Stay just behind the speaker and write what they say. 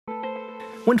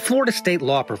When Florida State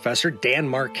law professor Dan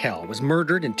Markel was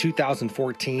murdered in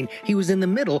 2014, he was in the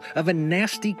middle of a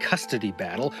nasty custody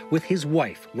battle with his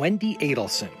wife, Wendy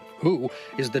Adelson, who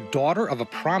is the daughter of a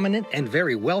prominent and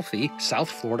very wealthy South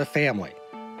Florida family.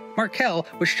 Markel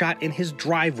was shot in his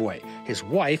driveway. His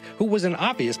wife, who was an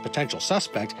obvious potential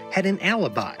suspect, had an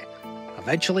alibi.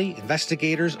 Eventually,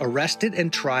 investigators arrested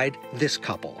and tried this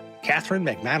couple, Catherine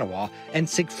McManawa and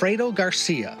Sigfredo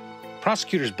Garcia.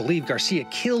 Prosecutors believe Garcia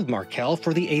killed Markel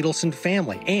for the Adelson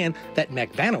family and that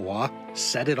McManawa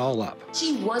set it all up.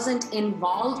 She wasn't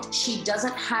involved. She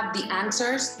doesn't have the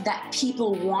answers that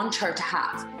people want her to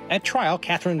have. At trial,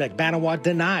 Catherine McManawa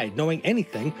denied knowing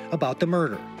anything about the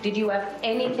murder. Did you have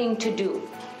anything to do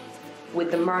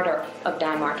with the murder of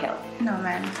Dan Markel? No,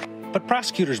 ma'am. But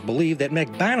prosecutors believe that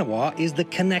McManawa is the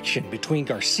connection between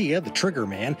Garcia, the trigger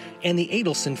man, and the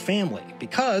Adelson family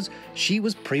because she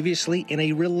was previously in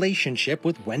a relationship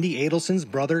with Wendy Adelson's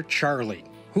brother, Charlie,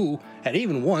 who had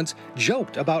even once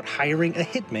joked about hiring a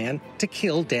hitman to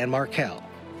kill Dan Markel.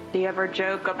 Do you ever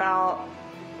joke about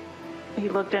he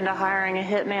looked into hiring a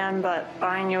hitman, but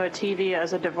buying you a TV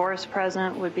as a divorce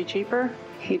present would be cheaper?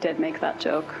 He did make that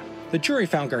joke. The jury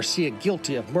found Garcia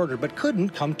guilty of murder but couldn't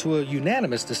come to a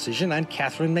unanimous decision on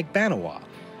Catherine McManawa.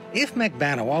 If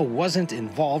McManawa wasn't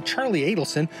involved, Charlie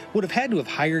Adelson would have had to have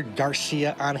hired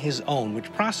Garcia on his own,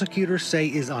 which prosecutors say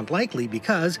is unlikely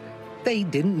because they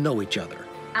didn't know each other.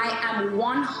 I am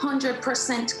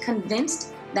 100%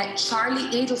 convinced that Charlie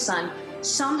Adelson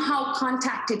somehow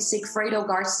contacted Sigfredo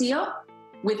Garcia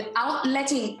without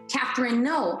letting Catherine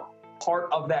know.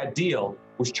 Part of that deal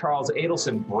was Charles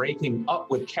Adelson breaking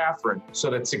up with Catherine so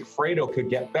that Sigfredo could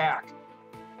get back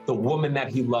the woman that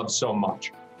he loved so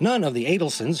much. None of the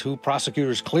Adelsons, who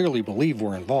prosecutors clearly believe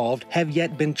were involved, have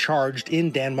yet been charged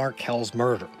in Dan Markel's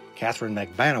murder. Catherine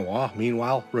McManawa,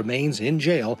 meanwhile, remains in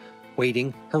jail,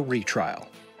 waiting her retrial.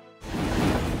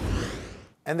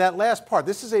 And that last part,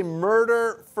 this is a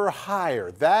murder for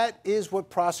hire. That is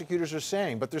what prosecutors are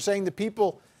saying. But they're saying the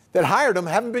people that hired him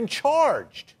haven't been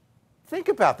charged. Think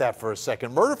about that for a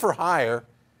second. Murder for hire,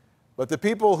 but the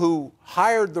people who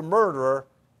hired the murderer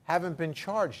haven't been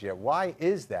charged yet. Why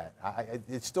is that?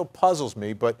 It still puzzles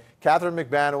me, but Catherine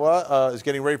McManawa is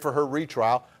getting ready for her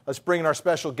retrial. Let's bring in our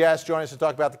special guest, joining us to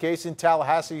talk about the case in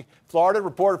Tallahassee, Florida.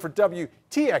 Reporter for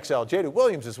WTXL, Jada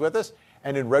Williams is with us.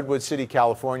 And in Redwood City,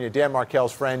 California, Dan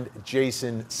Markel's friend,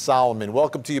 Jason Solomon.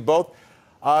 Welcome to you both.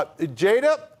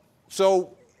 Jada,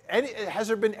 so has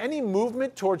there been any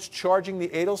movement towards charging the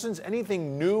Adelsons?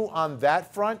 Anything new on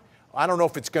that front? I don't know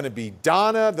if it's going to be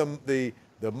Donna, the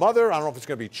mother. I don't know if it's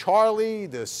going to be Charlie,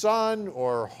 the son,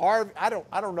 or Harvey. I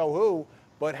don't know who.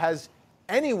 But has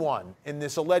anyone in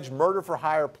this alleged murder for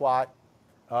hire plot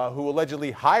who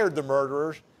allegedly hired the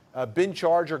murderers been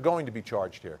charged or going to be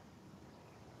charged here?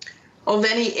 Well,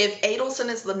 Vinny, if Adelson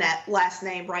is the last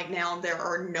name right now, there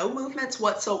are no movements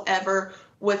whatsoever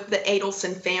with the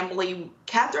Adelson family.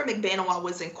 Catherine McManawa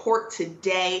was in court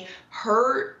today.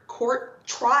 Her court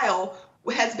trial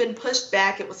has been pushed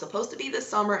back. It was supposed to be this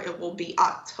summer. It will be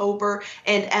October.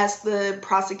 And as the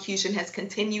prosecution has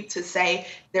continued to say,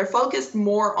 they're focused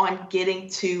more on getting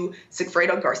to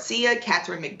Sigfredo Garcia,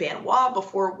 Catherine McManawa,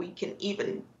 before we can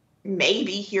even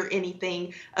maybe hear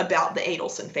anything about the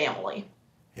Adelson family.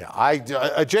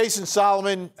 Yeah, Jason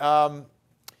Solomon,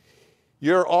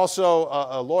 you're also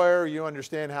a lawyer. You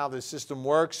understand how the system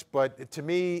works, but to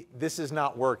me, this is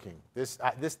not working. This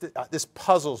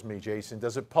puzzles me, Jason.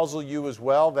 Does it puzzle you as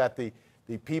well that the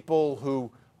people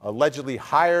who allegedly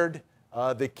hired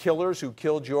the killers who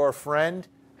killed your friend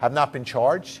have not been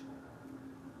charged?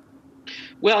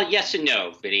 Well, yes and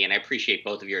no, Vinny, and I appreciate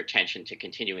both of your attention to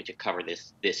continuing to cover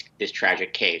this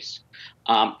tragic case.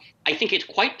 I think it's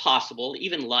quite possible,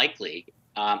 even likely,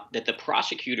 that the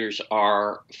prosecutors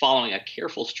are following a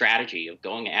careful strategy of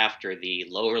going after the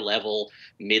lower level,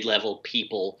 mid-level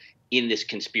people in this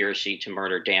conspiracy to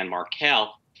murder Dan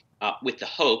Markel with the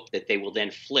hope that they will then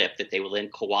flip, that they will then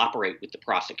cooperate with the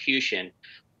prosecution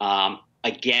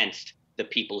against the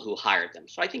people who hired them.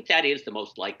 So I think that is the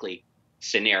most likely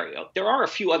scenario. There are a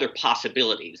few other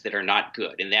possibilities that are not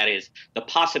good, and that is the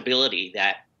possibility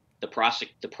that the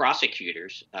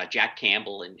prosecutors, Jack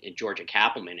Campbell and Georgia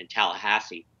Kappelman in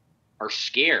Tallahassee, are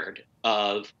scared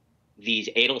of these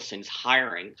Adelsons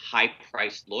hiring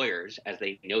high-priced lawyers, as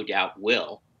they no doubt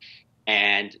will,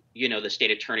 and the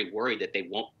state attorney worried that they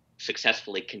won't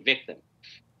successfully convict them.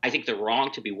 I think they're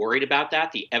wrong to be worried about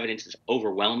that. The evidence is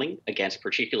overwhelming against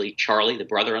particularly Charlie, the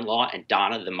brother-in-law, and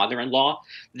Donna, the mother-in-law.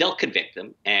 They'll convict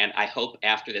them, and I hope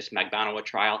after this McManawa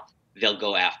trial, they'll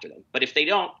go after them. But if they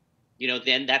don't,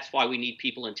 then that's why we need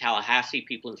people in Tallahassee,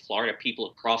 people in Florida,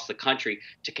 people across the country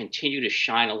to continue to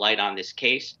shine a light on this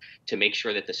case, to make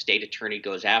sure that the state attorney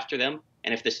goes after them.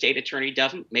 And if the state attorney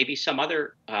doesn't, maybe some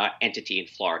other entity in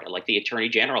Florida, like the attorney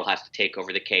general, has to take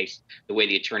over the case the way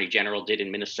the attorney general did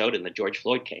in Minnesota in the George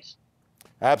Floyd case.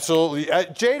 Absolutely.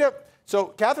 Jada, so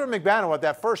Catherine McBanowa at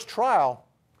that first trial,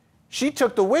 she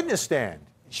took the witness stand.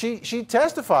 She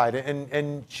testified,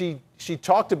 and she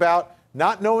talked about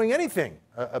not knowing anything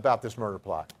about this murder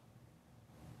plot.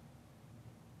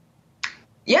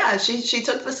 Yeah, she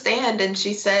took the stand and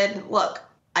she said, look,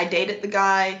 I dated the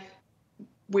guy,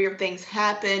 weird things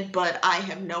happened, but I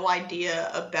have no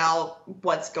idea about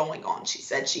what's going on. She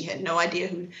said she had no idea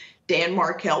who Dan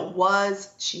Markel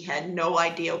was. She had no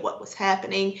idea what was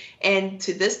happening. And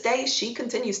to this day, she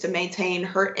continues to maintain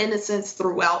her innocence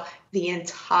throughout the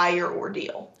entire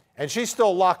ordeal. And she's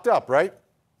still locked up, right?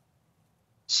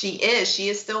 She is. She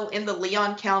is still in the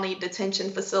Leon County Detention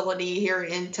Facility here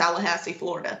in Tallahassee,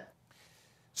 Florida.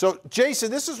 So, Jason,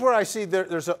 this is where I see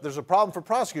there's a problem for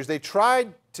prosecutors. They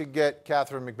tried to get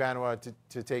Catherine McBanowa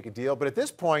to take a deal, but at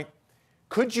this point,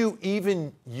 could you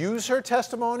even use her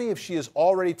testimony if she has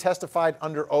already testified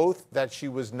under oath that she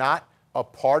was not a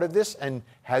part of this and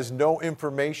has no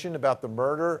information about the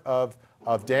murder of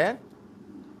Dan?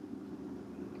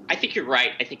 I think you're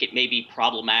right. I think it may be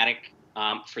problematic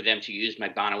for them to use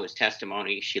McBanowa's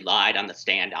testimony. She lied on the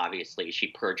stand, obviously. She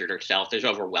perjured herself. There's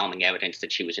overwhelming evidence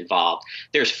that she was involved.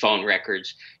 There's phone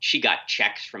records. She got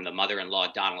checks from the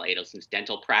mother-in-law, Donald Adelson's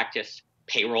dental practice,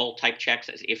 payroll type checks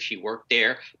as if she worked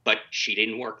there, but she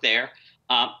didn't work there.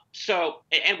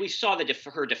 And we saw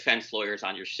her defense lawyers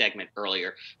on your segment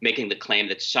earlier making the claim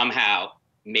that somehow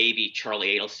maybe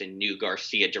Charlie Adelson knew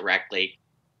Garcia directly.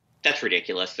 That's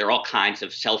ridiculous. There are all kinds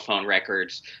of cell phone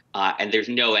records, and there's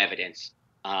no evidence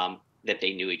that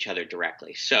they knew each other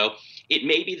directly. So it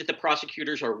may be that the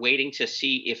prosecutors are waiting to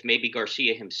see if maybe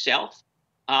Garcia himself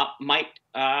might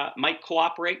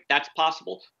cooperate. That's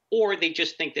possible. Or they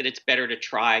just think that it's better to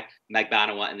try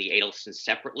McBanowa and the Adelsons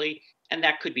separately, and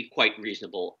that could be quite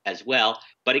reasonable as well.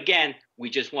 But again, we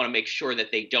just want to make sure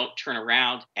that they don't turn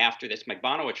around after this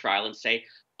McBanowa trial and say,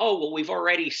 oh, well, we've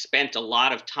already spent a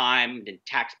lot of time and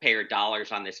taxpayer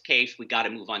dollars on this case. We got to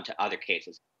move on to other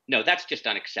cases. No, that's just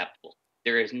unacceptable.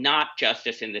 There is not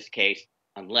justice in this case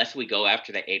unless we go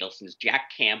after the Adelsons.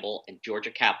 Jack Campbell and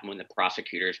Georgia Kaplan, the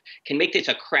prosecutors, can make this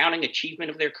a crowning achievement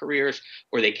of their careers,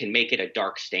 or they can make it a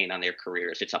dark stain on their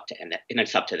careers. It's up to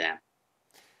them.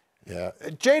 Yeah.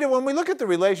 Jada, when we look at the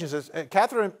relationships,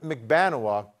 Catherine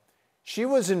McBanowa, she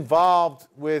was involved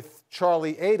with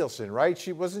Charlie Adelson, right?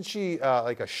 Wasn't she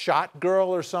like a shot girl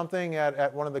or something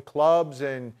at one of the clubs,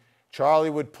 and Charlie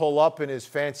would pull up in his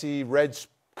fancy red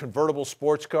convertible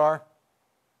sports car?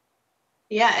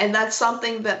 Yeah, and that's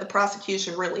something that the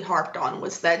prosecution really harped on,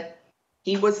 was that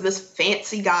he was this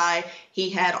fancy guy. He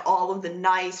had all of the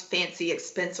nice, fancy,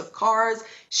 expensive cars.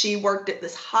 She worked at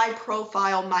this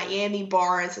high-profile Miami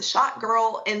bar as a shot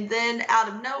girl, and then out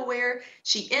of nowhere,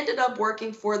 she ended up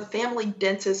working for the family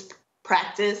dentist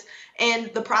practice.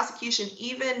 And the prosecution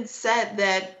even said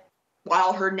that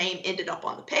while her name ended up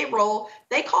on the payroll,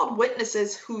 they called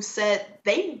witnesses who said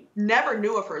they never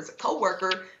knew of her as a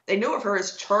coworker. They knew of her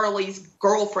as Charlie's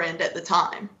girlfriend at the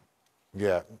time.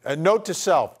 Yeah. A note to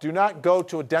self: do not go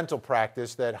to a dental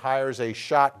practice that hires a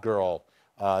shot girl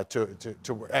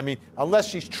I mean, unless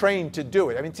she's trained to do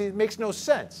it. I mean, it makes no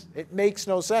sense. It makes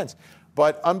no sense.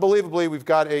 But unbelievably, we've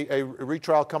got a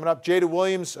retrial coming up. Jada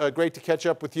Williams, great to catch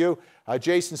up with you.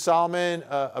 Jason Solomon,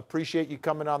 appreciate you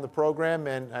coming on the program,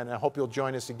 and I hope you'll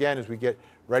join us again as we get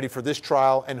ready for this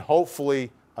trial and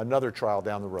hopefully another trial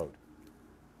down the road.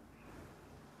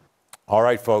 All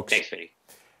right, folks. Thanks, Vinny.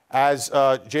 As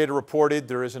Jada reported,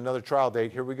 there is another trial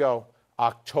date. Here we go.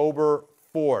 October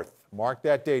 4th. Mark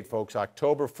that date, folks.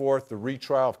 October 4th, the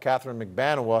retrial of Catherine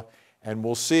McBanowa, and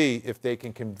we'll see if they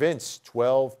can convince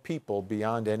 12 people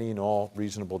beyond any and all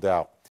reasonable doubt.